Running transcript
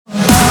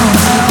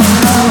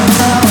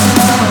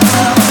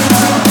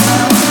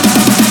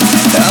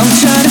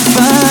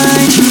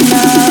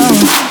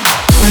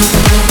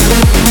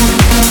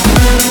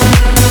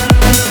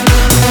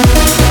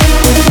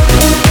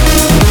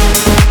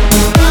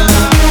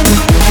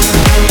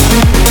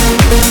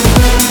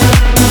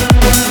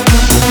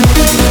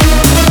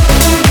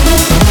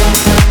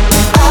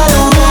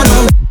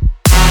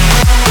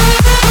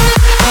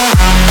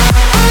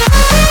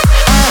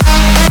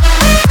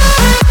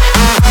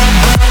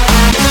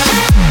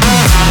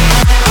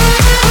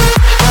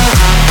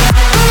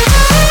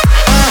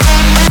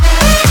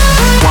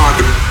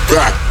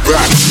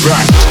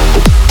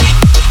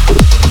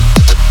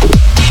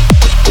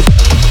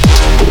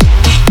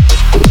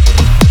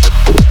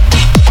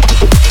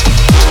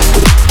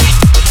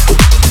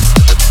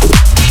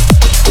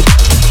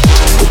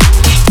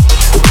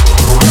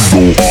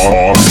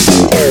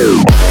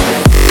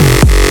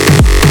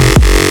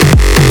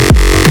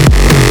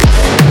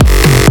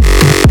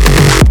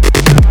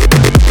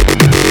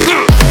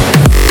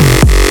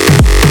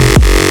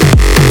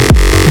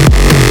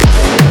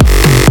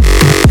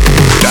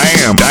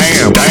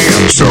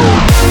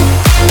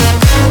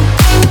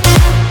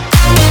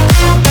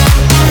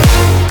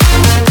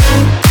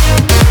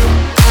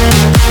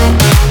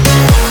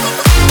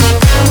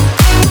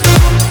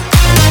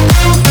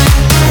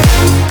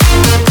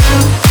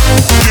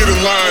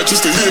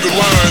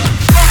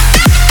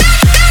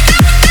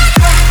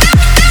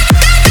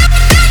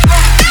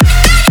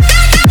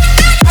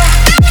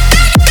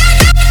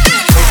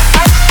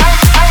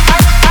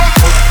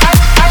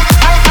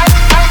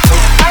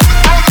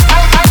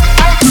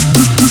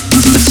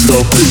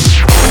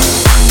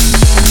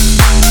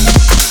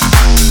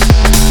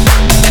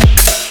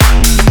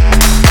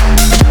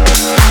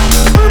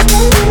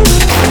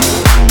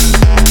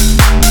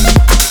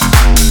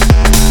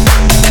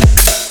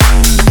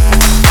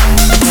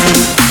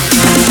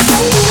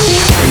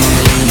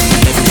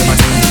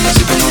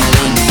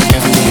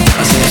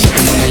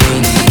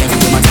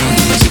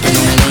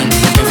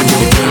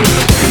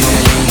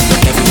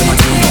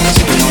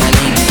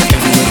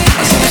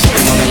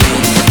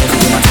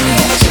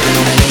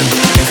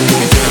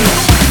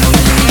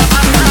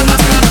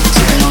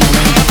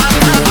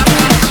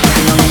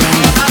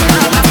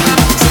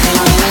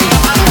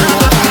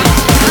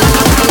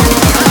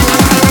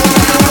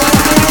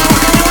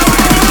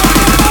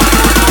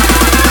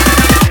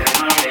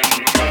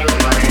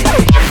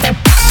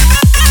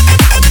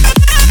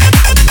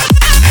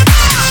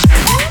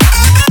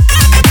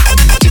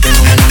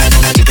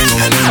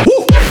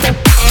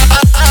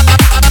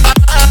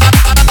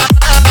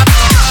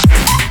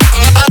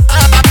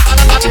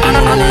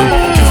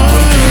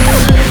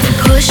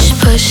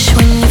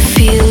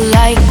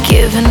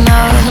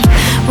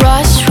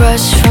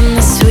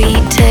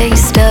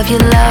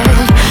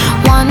love.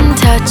 One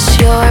touch,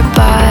 your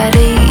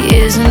body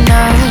is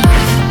enough.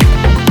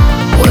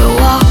 We're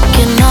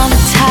walking on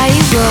a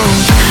tightrope.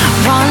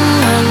 Run,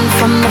 run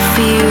from the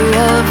fear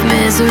of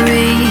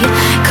misery.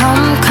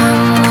 Come,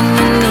 come when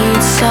you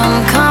need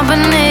some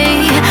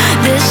company.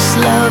 This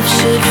love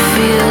should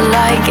feel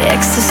like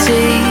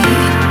ecstasy.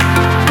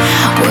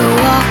 We're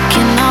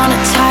walking on a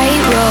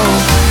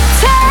tightrope.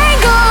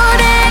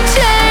 Tangled in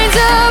chains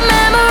of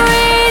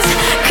memories.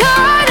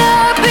 Caught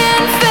up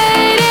in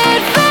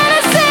faded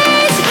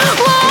fantasies.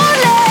 Won't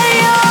let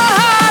your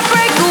heart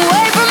break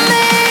away from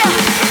me.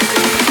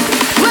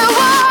 We're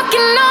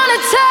walking on a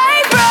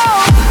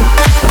tightrope.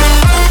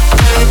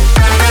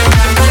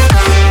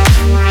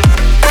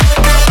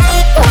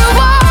 We're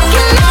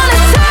walking on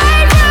a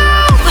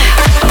tightrope.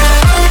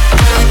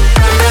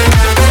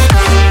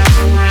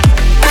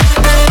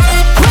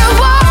 We're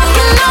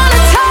walking on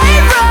a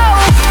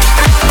tightrope.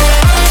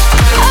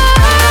 Oh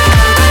no,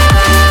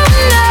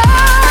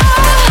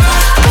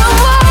 we're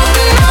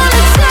walking on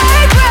a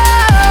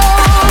tightrope.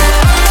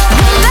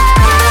 We'll let it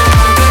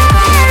go.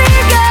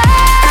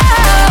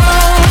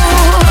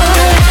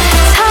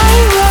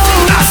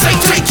 Tightrope. I say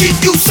take it,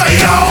 you say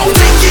oh,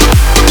 take it.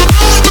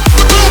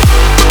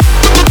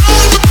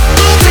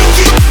 Take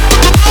it.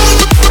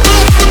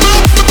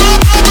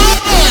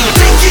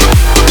 Take it.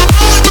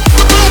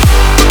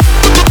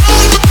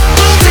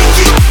 Take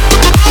it.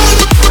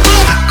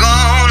 I'm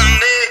gonna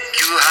make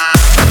you high.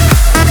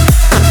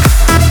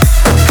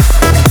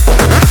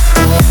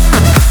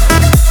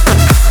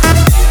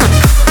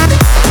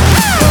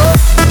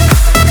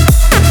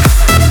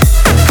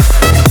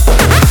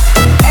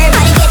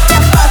 Everybody get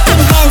your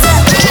fucking hands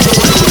up.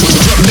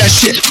 That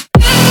shit.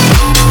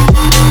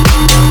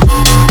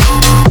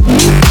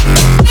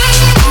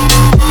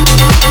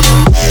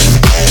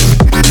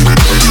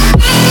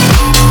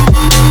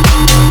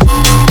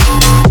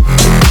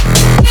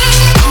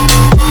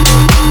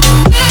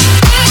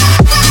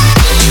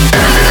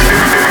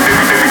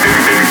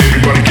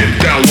 Everybody get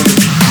down with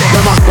it.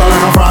 Them a girl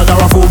and a fraud or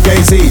a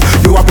Fugazi.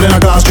 You a playing a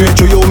glass straight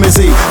through you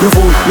missy. You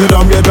fool, you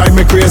dumb, you drive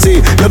me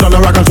crazy. You done a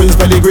rock and twins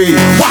pedigree.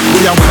 What?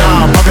 We a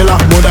winner, popular,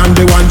 more than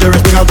the one. Jerry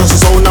Springer does the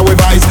sound now we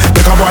vice.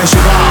 Make a boy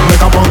shiver,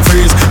 make a punk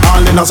freeze.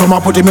 All in a summer,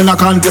 put him in a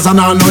contest and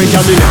I know he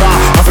can deliver.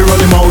 If he run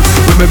him out,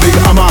 with me